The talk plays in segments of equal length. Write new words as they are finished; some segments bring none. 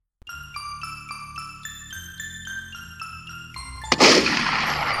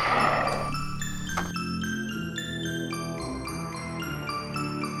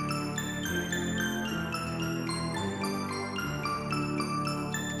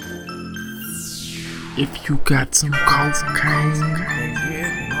If you got some cocaine,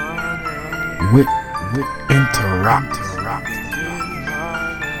 whip, interrupt.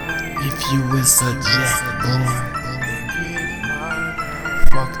 If you is a jack boy,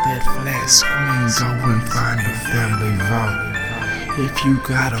 fuck that flat screen, go and find a family vote. If you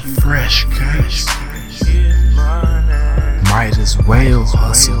got a fresh case, might as well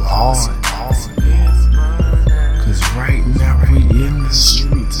hustle hard. Cause right now we in the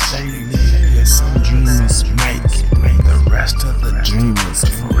streets, yeah, some dreamers make it, the rest of the dreamers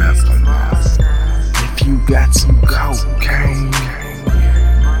are forever lost. If you got some cocaine,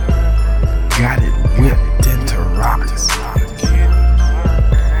 got it whipped into rocks.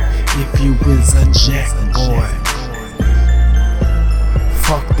 If you is a jack boy,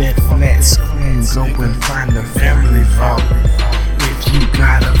 fuck that flat screen, go and find a family vault. If you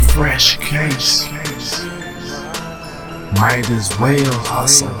got a fresh case, might as well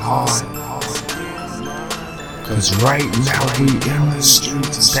hustle hard. Cause right now we in the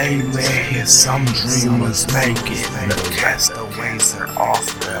streets daily, here some dreamers make it, the castaways are all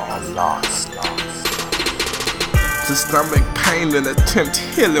forever lost. The stomach pain and attempt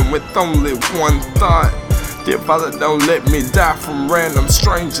healing with only one thought. Dear Father, don't let me die from random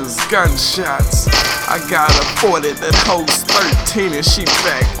strangers' gunshots. I got a 40 that holds 13 and she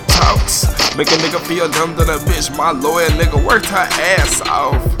back talks. Make a nigga feel dumb than a bitch, my lawyer nigga worked her ass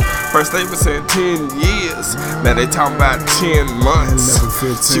off. First they was saying 10 years, now they talking about 10 months.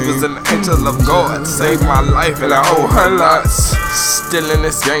 She was an angel of God, saved my life and I owe her lots. Still in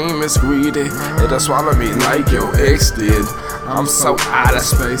this game is greedy, it'll swallow me like your ex did. I'm so out of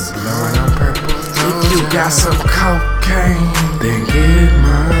space, blowing on purple. If you got some cocaine, then get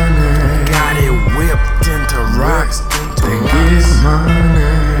money. got it whipped into rocks, Then get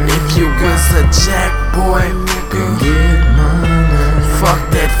money. If you was a jack boy, Then nigga, get money. fuck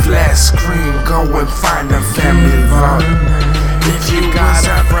that flat screen, go and find a family vault. If you got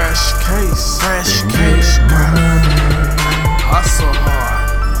a fresh case, hustle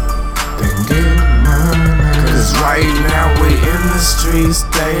hard. Then get money. Cause right now we in the streets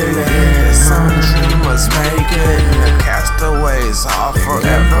daily, some dreamers make it, the castaways are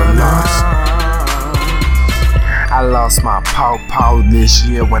forever lost. I lost my paw this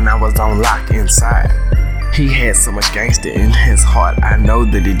year when I was on lock inside. He had so much gangster in his heart, I know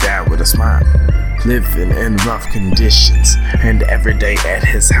that he died with a smile. Living in rough conditions, and every day at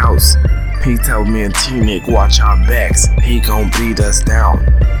his house, he told me and T-Nick, watch our backs, he gon' beat us down.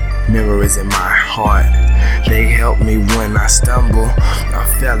 Memories in my heart, they help me when I stumble. A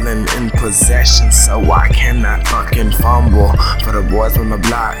felon in possession, so I cannot fucking fumble. For the boys on the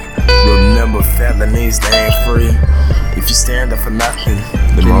block, remember felonies, they ain't free. If you stand up for nothing,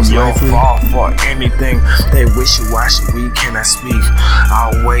 then you'll fall for anything. They wishy-washy, we cannot speak.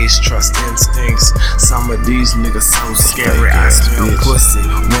 Always trust instincts. Some of these niggas so scary, I smell pussy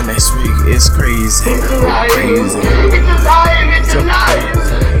when they speak. It's crazy, crazy. It's a lie, it's a lie,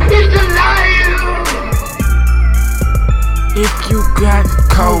 it's a lie. If you got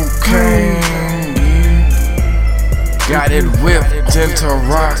cocaine, got it whipped into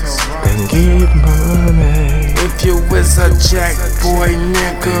rocks, Then get money. if you is a jack boy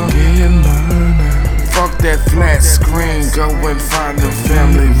nigga, Get money. fuck that flat screen, go and find a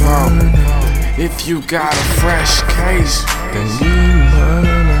family vault. If you got a fresh case, Then get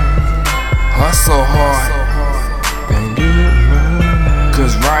money. hustle hard. Then get money.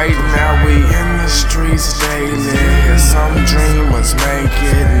 Cause right now we in the streets daily, some dreamers make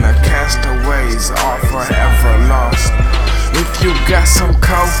it, and the castaways are forever lost. If you got some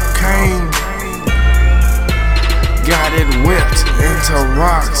cocaine, got it whipped into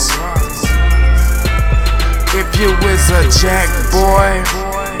rocks. If you is a jack boy,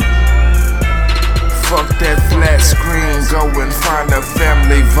 fuck that flat screen, go and find a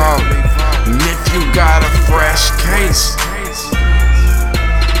family vault. And if you got a fresh case,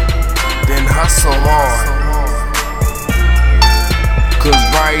 then hustle hard. Cause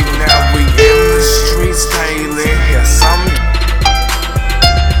right now we in the streets daily, yeah, some